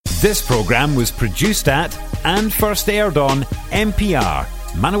This programme was produced at and first aired on MPR,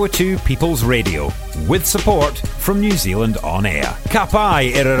 Manawatu People's Radio, with support from New Zealand On Air. Ka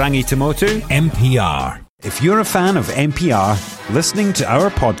pai irarangi te motu, MPR. If you're a fan of MPR, listening to our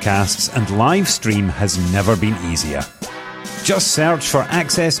podcasts and live stream has never been easier. Just search for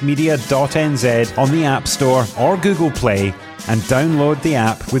accessmedia.nz on the App Store or Google Play and download the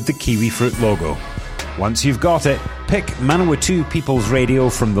app with the kiwi fruit logo. Once you've got it, pick Manawatu People's Radio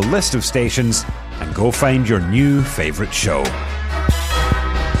from the list of stations and go find your new favourite show.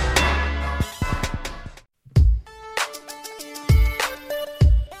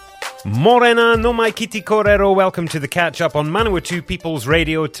 Morena no mai kiti korero, welcome to the Catchup on Manawatu People's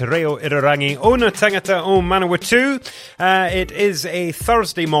Radio, Te Reo Irarangi, Ona Tangata o Manawatu. It is a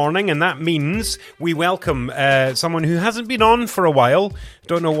Thursday morning, and that means we welcome someone who hasn't been on for a while.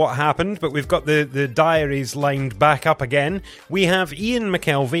 Don't know what happened, but we've got the diaries lined back up again. We have Ian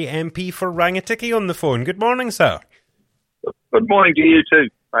McKelvie, MP for Rangitikei, on the phone. Good morning, sir. Good morning to you too,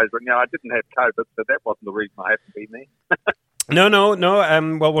 Fraser. No, I didn't have COVID, so that wasn't the reason I haven't been there. No.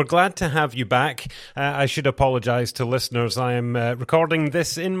 Well, we're glad to have you back. I should apologise to listeners. I am recording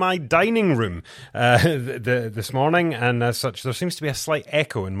this in my dining room this morning, and as such, there seems to be a slight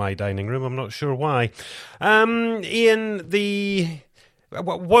echo in my dining room. I'm not sure why. Ian,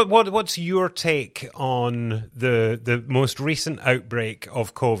 what's your take on the most recent outbreak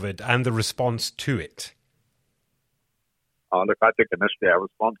of COVID and the response to it? Oh, look, I think initially our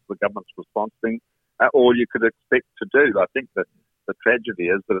response, the government's response, being all you could expect to do. I think that the tragedy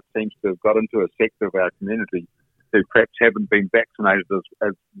is that it seems to have got into a sector of our community who perhaps haven't been vaccinated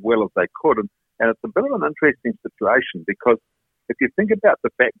as well as they could. And it's a bit of an interesting situation because if you think about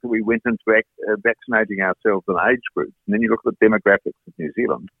the fact that we went into vaccinating ourselves in age groups, and then you look at the demographics of New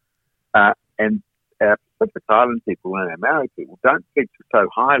Zealand, and our Pacific Island people and our Maori people don't feature so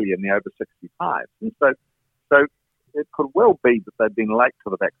highly in the over 65. And so it could well be that they've been late to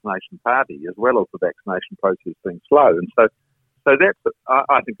the vaccination party, as well as the vaccination process being slow. And so that's,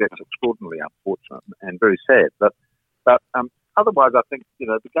 I think that's extraordinarily unfortunate and very sad. But otherwise, I think the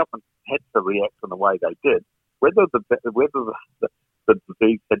government had to react in the way they did. Whether the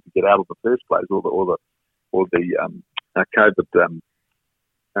disease had to get out of the first place, or the COVID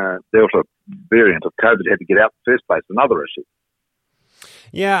Delta variant of COVID had to get out in the first place, another issue.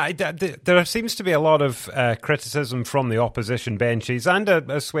 Yeah, there seems to be a lot of criticism from the opposition benches and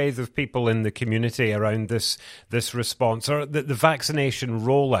a swathe of people in the community around this response, or the vaccination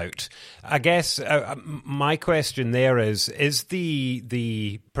rollout. I guess my question there is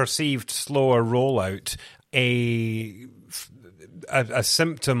the perceived slower rollout a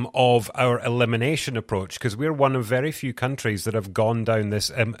symptom of our elimination approach? Because we're one of very few countries that have gone down this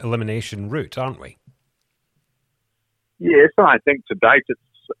elimination route, aren't we? Yes, I think to date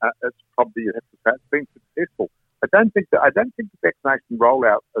it's probably, you have to say, it's been successful. I don't think the vaccination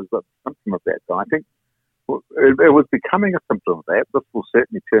rollout is a symptom of that. So I think it was becoming a symptom of that. This will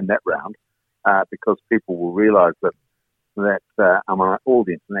certainly turn that round because people will realise that all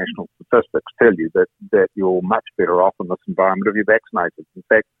the international statistics tell you that you're much better off in this environment if you're vaccinated. In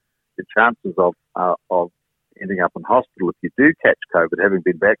fact, the chances of ending up in hospital if you do catch COVID having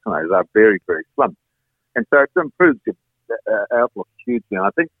been vaccinated are very, very slim. And so it improves your outlook hugely. And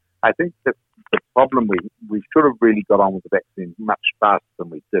I think that the problem we should have really got on with the vaccine much faster than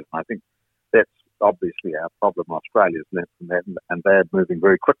we did. And I think that's obviously our problem. Australia's learned from that, and they're moving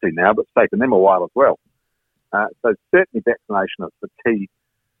very quickly now, but it's taken them a while as well. So certainly vaccination is the key.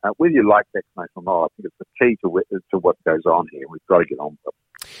 Whether you like vaccination or not, I think it's the key to what goes on here. We've got to get on with it.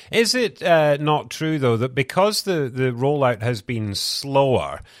 Is it not true, though, that because the rollout has been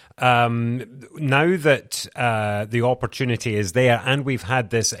slower, now that the opportunity is there and we've had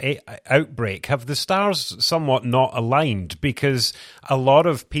this outbreak, have the stars somewhat not aligned? Because a lot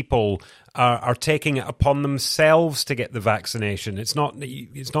of people are taking it upon themselves to get the vaccination. It's not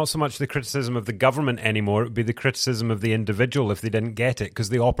so much the criticism of the government anymore. It would be the criticism of the individual if they didn't get it, because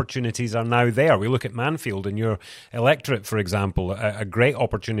the opportunities are now there. We look at Mansfield in your electorate, for example, a great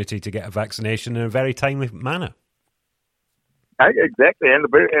opportunity to get a vaccination in a very timely manner. Exactly, and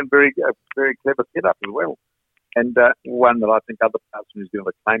very clever setup as well, and one that I think other parts of New Zealand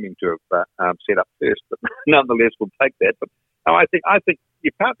are claiming to have set up first, but nonetheless we'll take that. But no, I think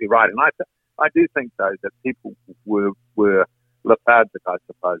you're partly right, and I do think though that people were lethargic, I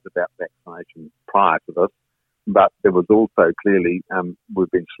suppose, about vaccination prior to this, but there was also clearly we've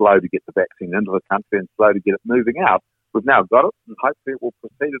been slow to get the vaccine into the country and slow to get it moving out. We've now got it, and hopefully it will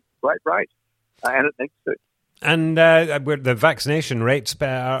proceed at a great rate, and it needs to. And where the vaccination rates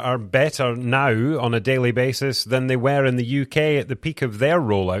are better now on a daily basis than they were in the UK at the peak of their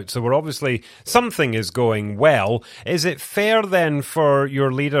rollout. So we're obviously, something is going well. Is it fair then for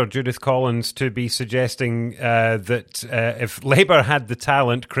your leader, Judith Collins, to be suggesting that if Labour had the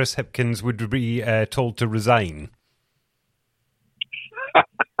talent, Chris Hipkins would be told to resign?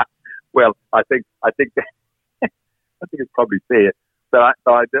 Well, I think it's probably fair. But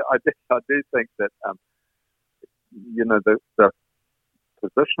I do think that the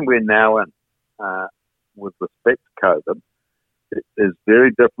position we're now in with respect to COVID is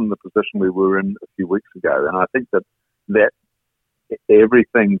very different from the position we were in a few weeks ago. And I think that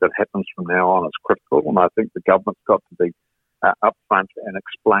everything that happens from now on is critical. And I think the government's got to be upfront and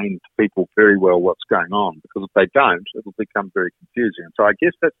explain to people very well what's going on. Because if they don't, it'll become very confusing. And so I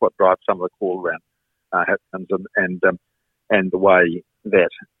guess that's what drives some of the call around Hipkins and the way that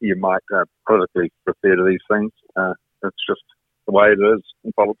you might politically refer to these things. It's just the way it is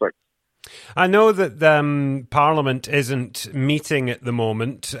in politics. I know that Parliament isn't meeting at the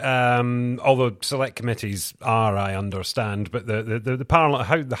moment, although select committees are, I understand. But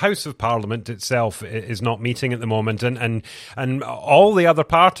the House of Parliament itself is not meeting at the moment, and all the other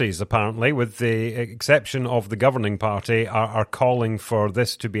parties, apparently, with the exception of the governing party, are calling for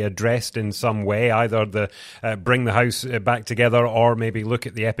this to be addressed in some way, either bring the House back together or maybe look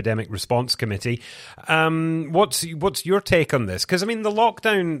at the Epidemic Response Committee. What's your take on this? Because I mean, the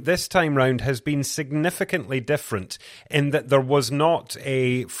lockdown this time round has been significantly different in that there was not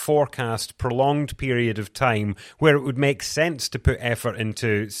a forecast prolonged period of time where it would make sense to put effort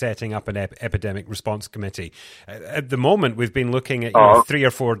into setting up an epidemic response committee. At the moment, we've been looking at 3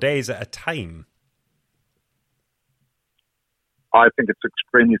 or 4 days at a time. I think it's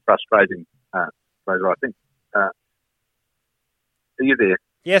extremely frustrating, Fraser. I think, are you there?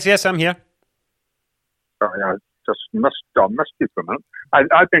 Yes, I'm here. Sorry, I missed you for a minute.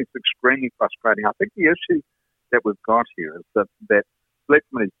 I think it's extremely frustrating. I think the issue that we've got here is that select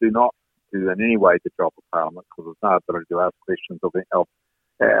committees do not do in any way the job of Parliament, because there's no ability to ask questions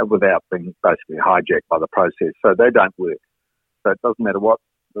without being basically hijacked by the process. So they don't work. So it doesn't matter what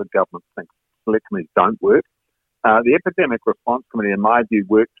the government thinks. Select committees don't work. The Epidemic Response Committee, in my view,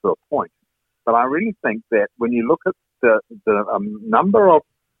 worked to a point. But I really think that when you look at the number of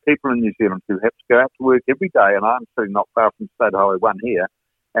people in New Zealand who have to go out to work every day, and I'm sitting not far from State Highway 1 here,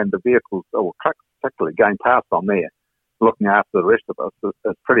 and the vehicles, or trucks particularly, going past on there, looking after the rest of us,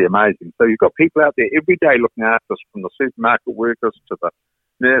 is pretty amazing. So you've got people out there every day looking after us, from the supermarket workers to the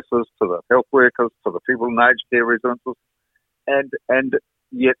nurses to the health workers to the people in aged care residences, and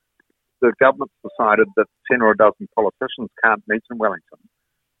yet the government's decided that 10 or a dozen politicians can't meet in Wellington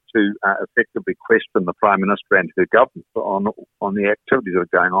to effectively question the Prime Minister and her government on the activities that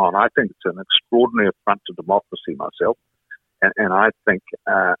are going on. I think it's an extraordinary affront to democracy myself, and I think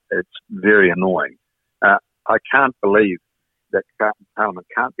it's very annoying. I can't believe that Parliament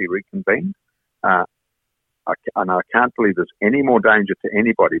can't be reconvened, and I can't believe there's any more danger to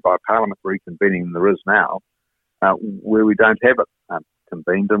anybody by Parliament reconvening than there is now, where we don't have it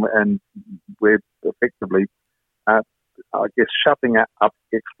convened, and we're effectively I guess shutting up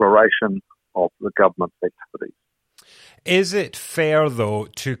exploration of the government's activities. Is it fair, though,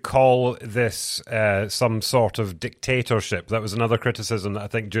 to call this some sort of dictatorship? That was another criticism that I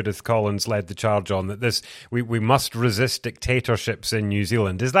think Judith Collins led the charge on, that we must resist dictatorships in New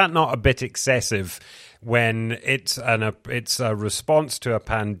Zealand. Is that not a bit excessive when it's a response to a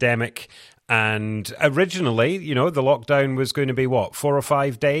pandemic? And originally, the lockdown was going to be, 4 or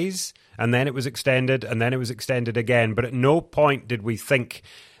 5 days? And then it was extended, and then it was extended again. But at no point did we think,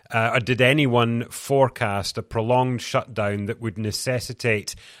 or did anyone forecast a prolonged shutdown that would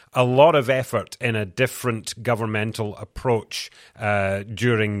necessitate a lot of effort in a different governmental approach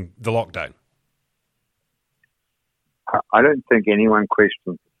during the lockdown? I don't think anyone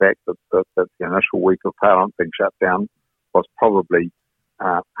questions the fact that the initial week of Parliament being shut down was probably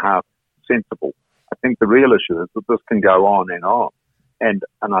half sensible. I think the real issue is that this can go on and on. And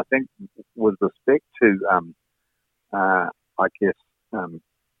I think with respect to,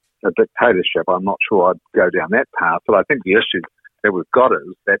 a dictatorship, I'm not sure I'd go down that path, but I think the issue that we've got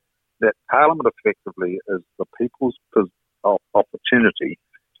is that Parliament effectively is the people's opportunity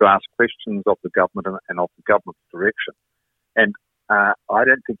to ask questions of the government and of the government's direction. And I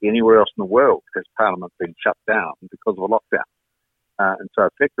don't think anywhere else in the world has Parliament been shut down because of a lockdown. And so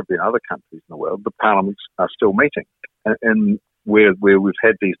effectively in other countries in the world, the parliaments are still meeting. And where we've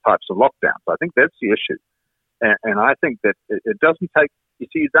had these types of lockdowns. I think that's the issue. And I think that it doesn't take,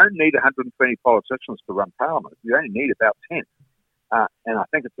 you don't need 120 politicians to run Parliament. You only need about 10. and I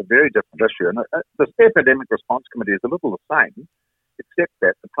think it's a very different issue. And the Epidemic Response Committee is a little the same, except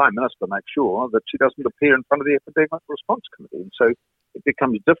that the Prime Minister makes sure that she doesn't appear in front of the Epidemic Response Committee. And so it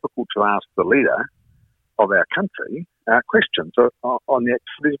becomes difficult to ask the leader of our country questions on the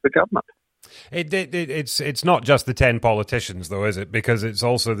activities of the government. It's not just the 10 politicians, though, is it? Because it's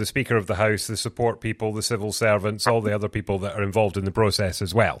also the Speaker of the House, the support people, the civil servants, all the other people that are involved in the process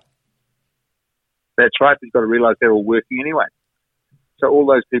as well. That's right. You've got to realise they're all working anyway. So all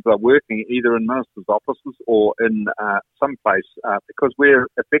those people are working either in ministers' offices or in some place because we're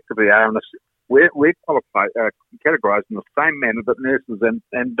effectively we're categorised in the same manner that nurses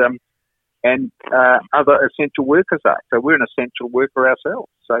and other essential workers are. So we're an essential worker ourselves.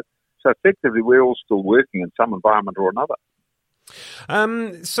 So effectively, we're all still working in some environment or another.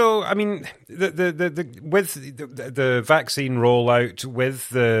 So, I mean, with the vaccine rollout, with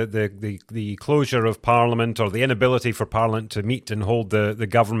the closure of Parliament or the inability for Parliament to meet and hold the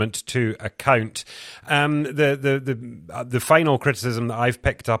government to account, the final criticism that I've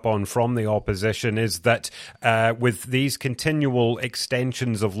picked up on from the opposition is that with these continual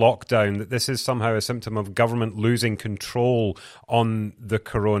extensions of lockdown, that this is somehow a symptom of government losing control on the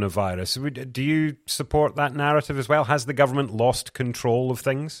coronavirus. Do you support that narrative as well? Has the government lost control of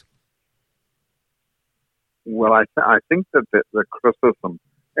things? Well, I think that the criticism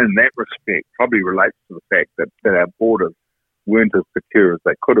in that respect probably relates to the fact that our borders weren't as secure as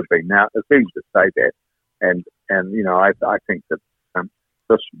they could have been. Now, it's easy to say that, and I think that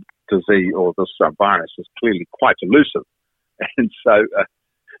this disease or this virus is clearly quite elusive, and so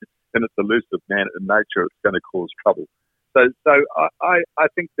in its elusive nature, it's going to cause trouble. So I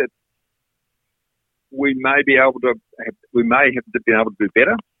think that we may have to be able to do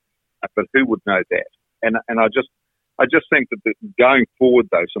better, but who would know that? And I just think that going forward,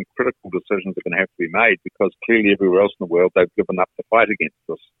 though, some critical decisions are going to have to be made because clearly everywhere else in the world they've given up the fight against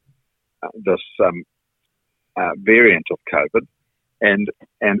this variant of COVID, and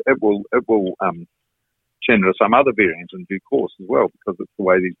it will turn into some other variants in due course as well because it's the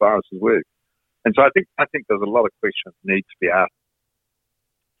way these viruses work. And so I think there's a lot of questions that need to be asked.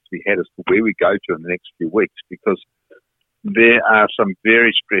 We had as to where we go to in the next few weeks because there are some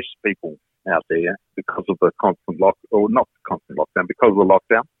very stressed people out there because of the because of the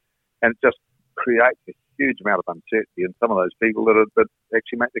lockdown, and it just creates a huge amount of uncertainty in some of those people that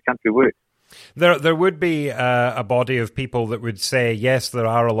actually make the country work. There would be a body of people that would say, yes, there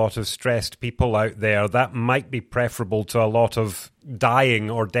are a lot of stressed people out there. That might be preferable to a lot of dying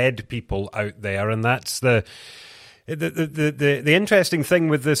or dead people out there, and that's the interesting thing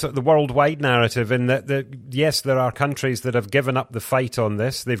with this, the worldwide narrative, in that yes, there are countries that have given up the fight on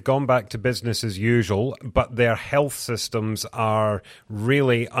this. They've gone back to business as usual, but their health systems are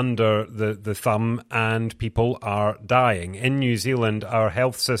really under the thumb and people are dying. In New Zealand, our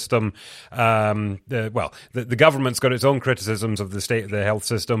health system, the government's got its own criticisms of the state of the health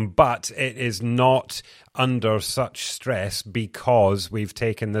system, but it is not under such stress because we've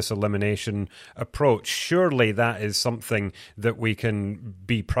taken this elimination approach. Surely that is something that we can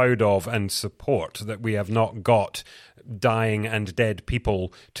be proud of and support, that we have not got dying and dead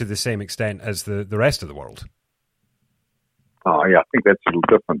people to the same extent as the rest of the world. Oh, yeah, I think that's a little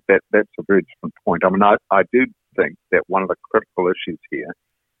different. That's a very different point. I mean, I do think that one of the critical issues here,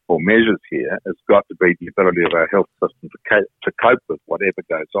 or measures here, has got to be the ability of our health system to cope with whatever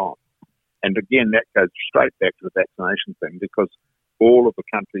goes on. And again, that goes straight back to the vaccination thing because all of the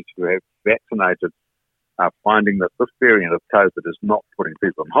countries who have vaccinated are finding that this variant of COVID is not putting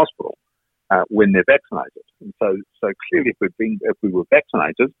people in hospital when they're vaccinated. And so clearly, if we were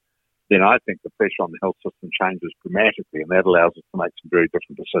vaccinated, then I think the pressure on the health system changes dramatically, and that allows us to make some very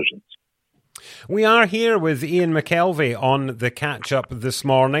different decisions. We are here with Ian McKelvie on the Catchup this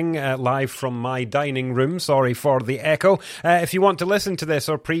morning, live from my dining room. Sorry for the echo. If you want to listen to this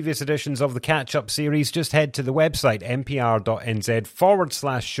or previous editions of the Catchup series, just head to the website,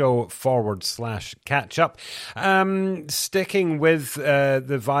 npr.nz/show/catchup. Sticking with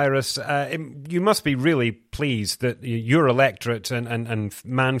the virus, you must be really pleased that your electorate and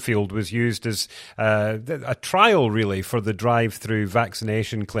Manfield was used as a trial, really, for the drive-through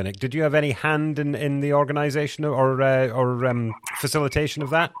vaccination clinic. Did you have any hand in the organisation or facilitation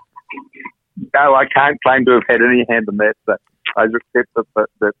of that? No, I can't claim to have had any hand in that. But I just accept that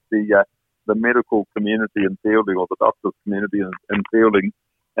the medical community in Fielding, or the doctors community in Fielding,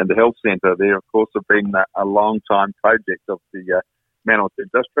 and the health centre there, of course, have been a long-time project of the Manawatu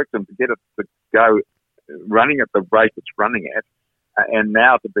district, and to get it to go running at the rate it's running at, and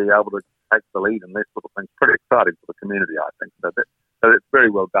now to be able to take the lead and that sort of thing, pretty exciting for the community, I think. So it's very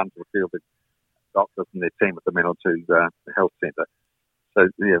well done to the Fielding doctors and their team at the Manawatu Health Centre.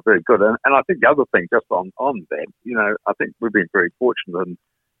 yeah, very good. And I think the other thing, just on that, I think we've been very fortunate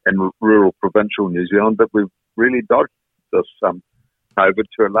in rural provincial New Zealand that we've really dodged this COVID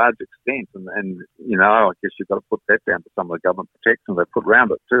to a large extent. And I guess you've got to put that down to some of the government protections they put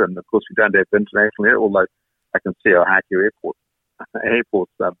around it too. And of course, we don't have international air, although I can see Oahu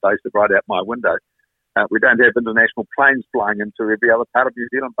airport's based right out my window. We don't have international planes flying into every other part of New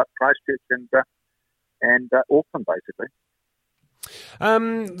Zealand but Christchurch and Auckland, basically.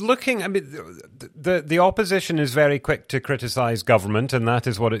 The opposition is very quick to criticise government, and that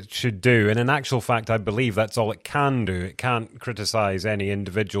is what it should do. And in actual fact, I believe that's all it can do. It can't criticise any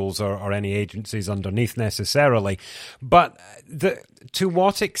individuals or any agencies underneath necessarily. But to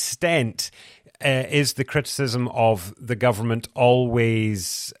what extent is the criticism of the government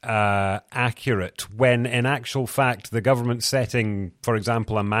always accurate when, in actual fact, the government setting, for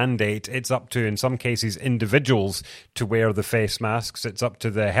example, a mandate, it's up to, in some cases, individuals to wear the face masks. It's up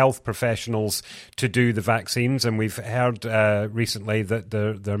to the health professionals to do the vaccines. And we've heard recently that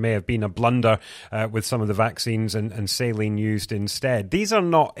there may have been a blunder with some of the vaccines and saline used instead. These are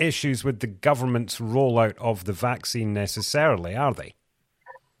not issues with the government's rollout of the vaccine necessarily, are they?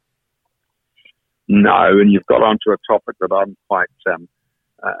 No, and you've got onto a topic that I'm quite,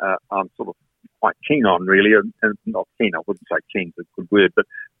 I'm sort of quite keen on, really, and not keen. I wouldn't say keen is a good word, but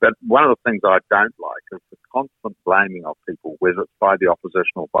one of the things I don't like is the constant blaming of people, whether it's by the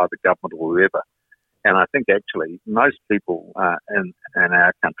opposition or by the government or whoever. And I think actually most people in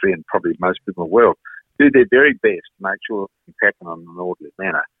our country, and probably most people in the world, do their very best to make sure things happen in an orderly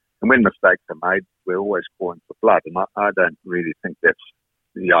manner. And when mistakes are made, we're always calling for blood, and I don't really think that's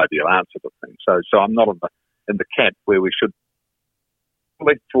the ideal answer to things. So I'm not in the camp where we should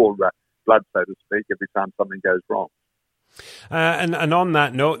collect for blood, so to speak, every time something goes wrong. And on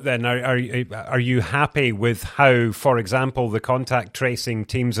that note, then, are you happy with how, for example, the contact tracing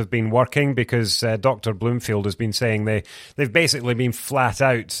teams have been working? Because Dr. Bloomfield has been saying they've basically been flat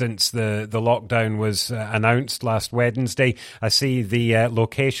out since the lockdown was announced last Wednesday. I see the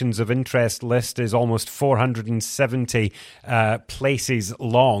locations of interest list is almost 470 places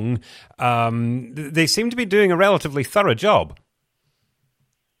long. They seem to be doing a relatively thorough job.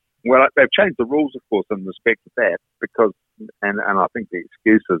 Well, they've changed the rules, of course, in respect to that, because, and I think the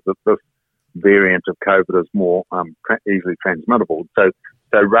excuse is that this variant of COVID is more easily transmittable. So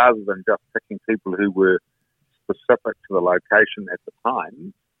rather than just picking people who were specific to the location at the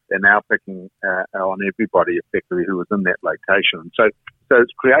time, they're now picking on everybody effectively who was in that location. So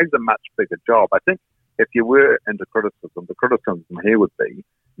it's created a much bigger job. I think if you were into criticism, the criticism here would be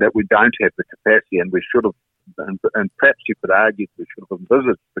that we don't have the capacity, and we should have. And perhaps you could argue we should have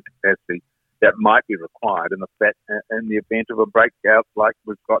envisaged the capacity that might be required in the event of a breakout like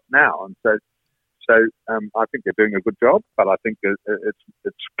we've got now. And so I think they're doing a good job, but I think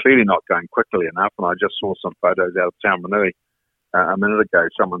it's clearly not going quickly enough. And I just saw some photos out of Tamarunui a minute ago.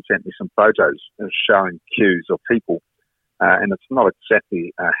 Someone sent me some photos showing queues of people, and it's not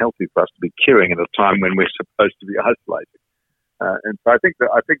exactly healthy for us to be queuing at a time when we're supposed to be isolated. And so I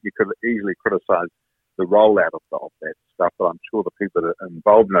think you could easily criticise the rollout of that stuff, but I'm sure the people that are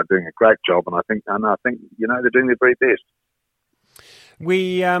involved are doing a great job, and I think they're doing their very best.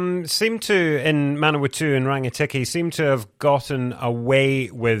 We seem to, in Manawatu and Rangitikei, seem to have gotten away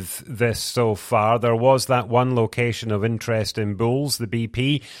with this so far. There was that one location of interest in bulls, the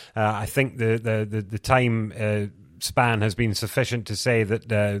BP. I think the time span has been sufficient to say that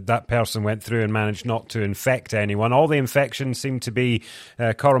that person went through and managed not to infect anyone. All the infections seem to be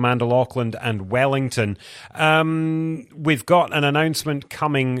Coromandel, Auckland and Wellington. We've got an announcement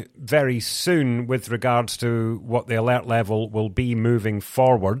coming very soon with regards to what the alert level will be moving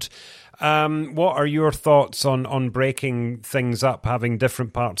forward. What are your thoughts on breaking things up, having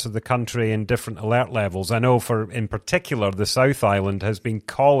different parts of the country in different alert levels? I know in particular, the South Island has been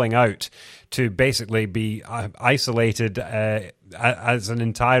calling out to basically be isolated as an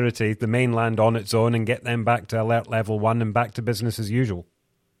entirety, the mainland on its own, and get them back to alert level 1 and back to business as usual.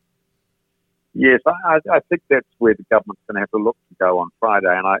 Yes, I think that's where the government's going to have to look to go on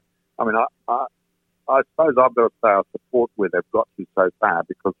Friday. And I suppose I've got to say I support where they've got to so far,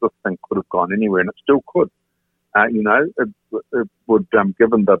 because this thing could have gone anywhere, and it still could. It would,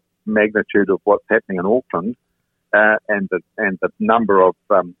 given the magnitude of what's happening in Auckland and the number of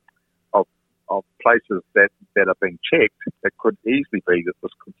places that are being checked, it could easily be that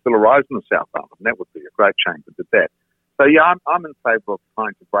this could still arise in the South Island, and that would be a great shame to do that. So yeah, I'm in favour of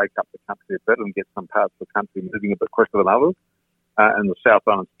trying to break up the country a bit and get some parts of the country moving a bit quicker than others. And the South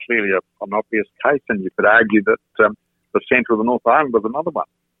Island is clearly an obvious case, and you could argue that the centre of the North Island was another one.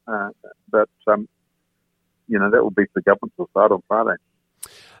 But that will be for the government to decide on Friday.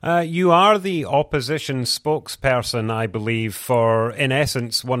 You are the opposition spokesperson, I believe, for, in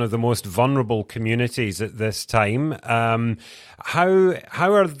essence, one of the most vulnerable communities at this time. How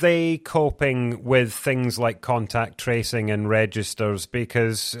are they coping with things like contact tracing and registers?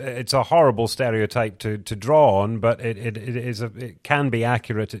 Because it's a horrible stereotype to draw on, but it can be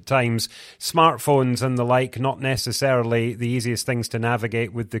accurate at times. Smartphones and the like, not necessarily the easiest things to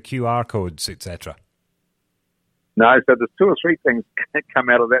navigate with the QR codes, etc. No, so there's two or three things that come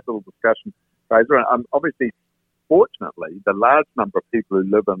out of that little discussion, Fraser. Obviously, fortunately, the large number of people who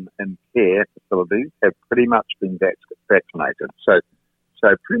live in care facilities have pretty much been vaccinated. So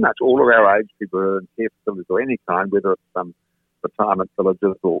pretty much all of our aged people who are in care facilities of any kind, whether it's retirement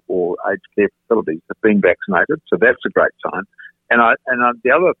villages or aged care facilities, have been vaccinated. So that's a great sign. And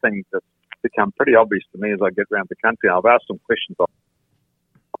the other thing that's become pretty obvious to me as I get around the country, I've asked some questions on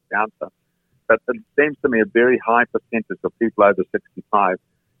the answer, but it seems to me a very high percentage of people over 65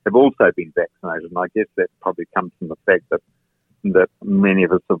 have also been vaccinated. And I guess that probably comes from the fact that many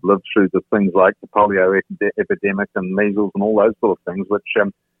of us have lived through the things like the polio epidemic and measles and all those sort of things, which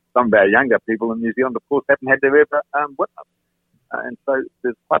some of our younger people in New Zealand, of course, haven't had to ever witness. And so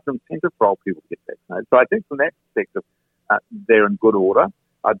there's quite an incentive for old people to get vaccinated. So I think from that perspective, they're in good order.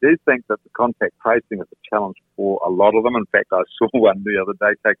 I do think that the contact tracing is a challenge for a lot of them. In fact, I saw one the other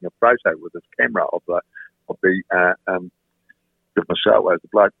day taking a photo with his camera of the give Michelle as a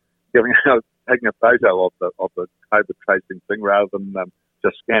bloke taking a photo of the COVID tracing thing rather than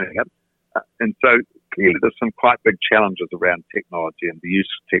just scanning it. And so clearly there's some quite big challenges around technology and the use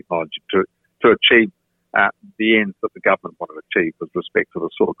of technology to achieve the ends that the government want to achieve with respect to the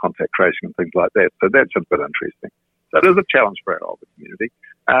sort of contact tracing and things like that. So that's a bit interesting. So it is a challenge for our older community.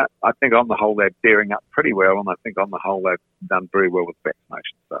 I think on the whole they're bearing up pretty well, and I think on the whole they've done very well with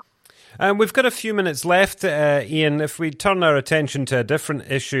vaccination stuff. We've got a few minutes left, Ian. If we turn our attention to a different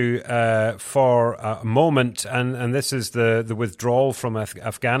issue for a moment, and this is the withdrawal from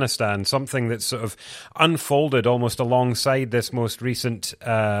Afghanistan, something that's sort of unfolded almost alongside this most recent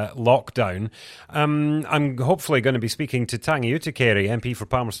lockdown. I'm hopefully going to be speaking to Tangi Utikere, MP for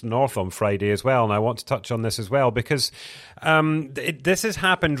Palmerston North, on Friday as well, and I want to touch on this as well because this has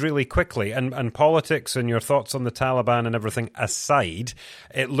happened really quickly, and politics and your thoughts on the Taliban and everything aside,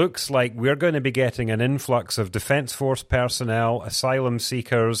 it looks like we're going to be getting an influx of Defence Force personnel, asylum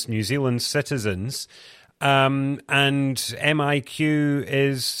seekers, New Zealand citizens, and MIQ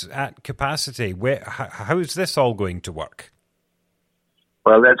is at capacity. How is this all going to work?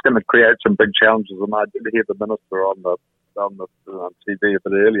 Well, that's going to create some big challenges, and I did hear the Minister on the TV a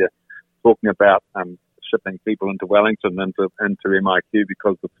bit earlier talking about shipping people into Wellington, into MIQ,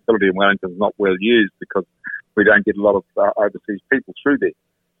 because the facility in Wellington is not well used because we don't get a lot of overseas people through there.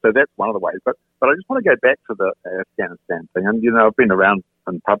 So that's one of the ways. But I just want to go back to the Afghanistan thing. And, I've been around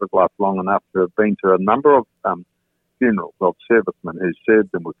in public life long enough to have been to a number of funerals of servicemen who served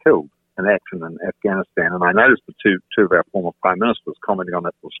and were killed in action in Afghanistan. And I noticed the two of our former Prime Ministers commenting on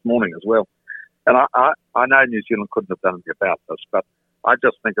that this morning as well. And I know New Zealand couldn't have done anything about this, but I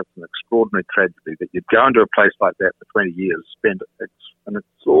just think it's an extraordinary tragedy that you'd go into a place like that for 20 years, spend an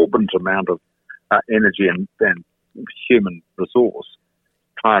exorbitant amount of energy and human resource,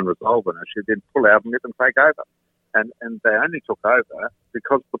 try and resolve an issue, then pull out and let them take over. And they only took over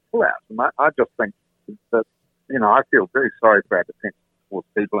because of the pull-out. And I just think that, I feel very sorry for our Defence Force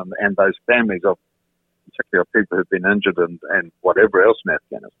people and those families of, particularly of people who've been injured and whatever else in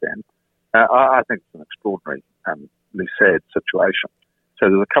Afghanistan. I think it's an extraordinarily sad situation. So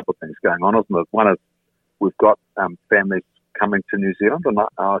there's a couple of things going on, isn't there? One is we've got families coming to New Zealand, and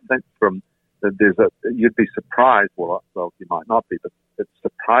I think you'd be surprised, well, you might not be, but it's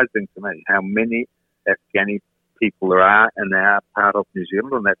surprising to me how many Afghani people there are in our part of New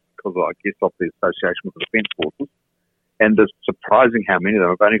Zealand, and that's because, I guess, of the association with the Defence Forces. And it's surprising how many of them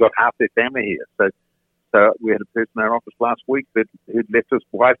have only got half their family here. So we had a person in our office last week who'd left his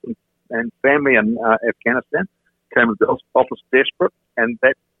wife and family in Afghanistan, came to the office desperate, and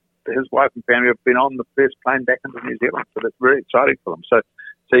that his wife and family have been on the first plane back into New Zealand. So that's very exciting for them. So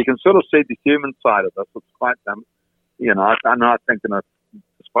you can sort of see the human side of this. It's quite, I think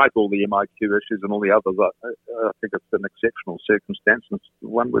despite all the MIQ issues and all the others, I think it's an exceptional circumstance, and it's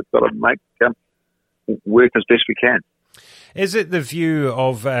one we've got to make work as best we can. Is it the view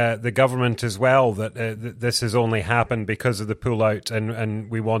of the government as well that this has only happened because of the pullout and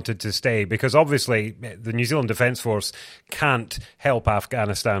we wanted to stay? Because obviously the New Zealand Defence Force can't help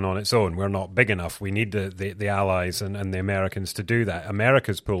Afghanistan on its own. We're not big enough. We need the allies and the Americans to do that.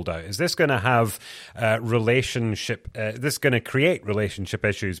 America's pulled out. Is this going to have create relationship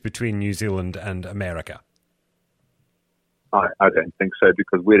issues between New Zealand and America? I don't think so,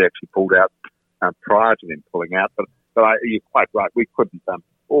 because we'd actually pulled out prior to them pulling out. But you're quite right. We couldn't.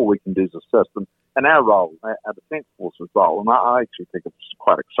 All we can do is assist. And our role, our Defence Force's role, and I actually think it's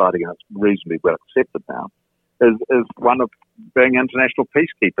quite exciting and it's reasonably well accepted now, is one of being international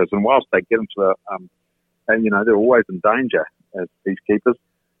peacekeepers. And whilst they get into they're always in danger as peacekeepers,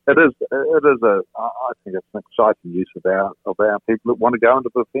 I think it's an exciting use of our people that want to go into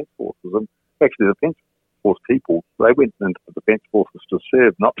the Defence Forces. And actually, the Defence Force people, they went into the Defence Forces to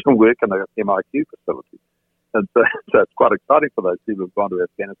serve, not to work in a MIQ facility. And so it's quite exciting for those people who've gone to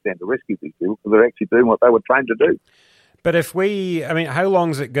Afghanistan to rescue these people, because they're actually doing what they were trained to do. But how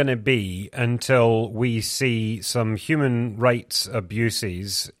long is it going to be until we see some human rights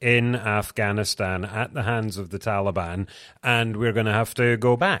abuses in Afghanistan at the hands of the Taliban, and we're going to have to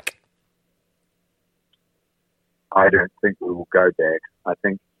go back? I don't think we will go back. I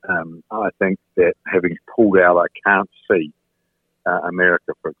think that having pulled out, I can't see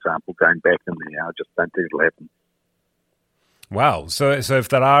America, for example, going back in there. I just don't think it'll happen. Wow. So if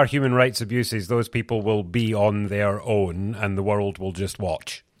there are human rights abuses, those people will be on their own and the world will just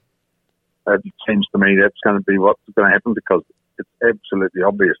watch? It seems to me that's going to be what's going to happen, because it's absolutely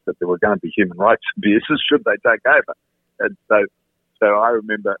obvious that there were going to be human rights abuses should they take over. And so I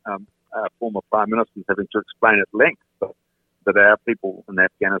remember our former Prime Minister having to explain at length that our people in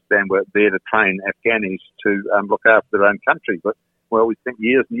Afghanistan were there to train Afghanis to look after their own country. But, well, we spent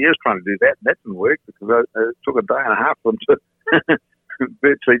years and years trying to do that, and that didn't work, because it took a day and a half for them to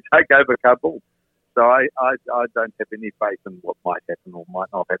virtually take over Kabul. So I don't have any faith in what might happen or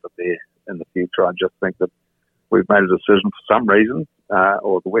might not happen there in the future. I just think that we've made a decision for some reason,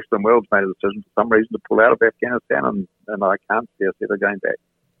 or the Western world's made a decision for some reason to pull out of Afghanistan, and I can't see us ever going back.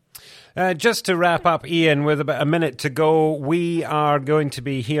 Just to wrap up, Ian, with about a minute to go, we are going to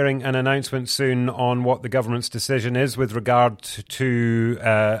be hearing an announcement soon on what the government's decision is with regard to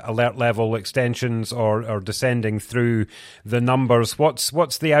alert level extensions or descending through the numbers.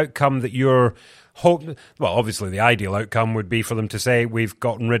 What's the outcome that you're hoping? Well, obviously the ideal outcome would be for them to say we've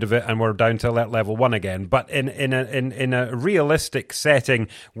gotten rid of it and we're down to alert level 1 again. But in a realistic setting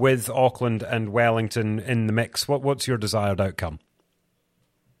with Auckland and Wellington in the mix, what's your desired outcome?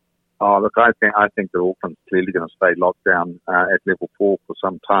 Oh, look, I think that Auckland's clearly going to stay locked down at level 4 for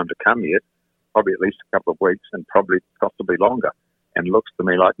some time to come yet, probably at least a couple of weeks and probably possibly longer. And it looks to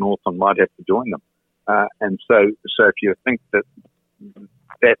me like Northland might have to join them. And so if you think that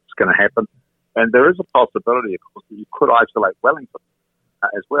that's going to happen, and there is a possibility, of course, that you could isolate Wellington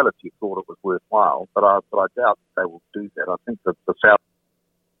as well if you thought it was worthwhile, but I doubt they will do that. I think that the South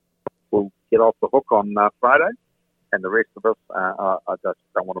will get off the hook on Friday. And the rest of us, I just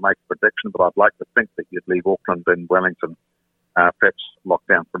don't want to make a prediction, but I'd like to think that you'd leave Auckland and Wellington perhaps locked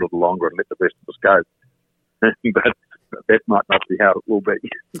down for a little longer and let the rest of us go. But that might not be how it will be.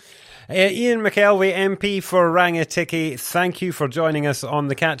 Ian McKelvie, MP for Rangitikei, thank you for joining us on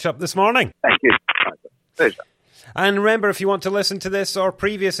the Catch-Up this morning. Thank you. Pleasure. And remember, if you want to listen to this or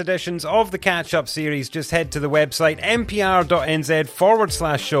previous editions of the Catch-Up series, just head to the website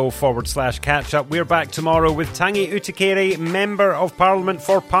mpr.nz/show/catch-up. We're back tomorrow with Tangi Utikere, Member of Parliament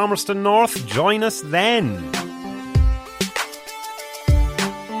for Palmerston North. Join us then.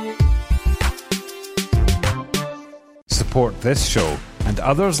 Support this show and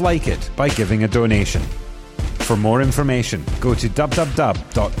others like it by giving a donation. For more information, go to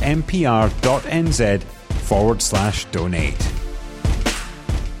www.mpr.nz/donate.